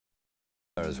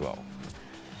as well.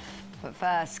 But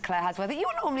first, Claire has weather.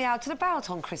 You're normally out and about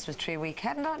on Christmas tree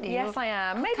weekend, aren't you? Yes, I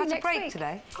am. Maybe next next break week.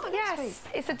 today. Oh, yes,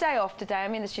 it's a day off today.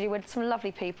 I'm in the studio with some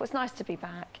lovely people. It's nice to be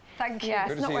back. Thank you. Yeah,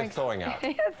 Good to see you thawing out.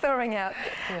 Thawing out.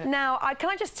 Yeah. Now, can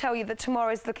I just tell you that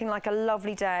tomorrow is looking like a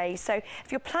lovely day. So if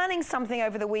you're planning something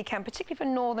over the weekend, particularly for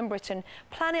Northern Britain,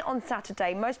 plan it on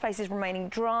Saturday. Most places remaining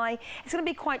dry. It's going to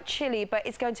be quite chilly, but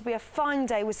it's going to be a fine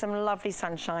day with some lovely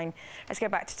sunshine. Let's go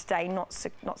back to today. Not so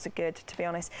good, to be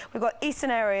honest. We've got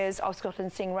eastern areas of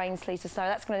Scotland seeing rain, sleet, or snow.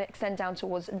 That's going to extend down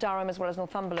towards Durham as well as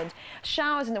Northumberland.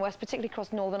 Showers in the west, particularly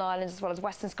across Northern Ireland as well as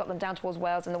Western Scotland down towards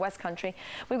Wales and the West Country.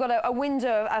 We've got a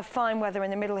window of fine weather in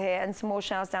the middle here and some more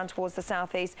showers down towards the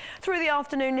southeast. Through the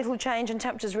afternoon, little change and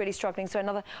temperatures really struggling, so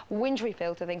another wintry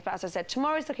feel to things. But as I said,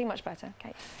 tomorrow's looking much better.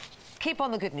 Kate. Keep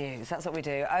on the good news. That's what we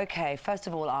do. OK, first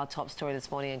of all, our top story this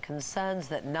morning, and concerns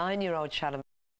that 9-year-old Shannon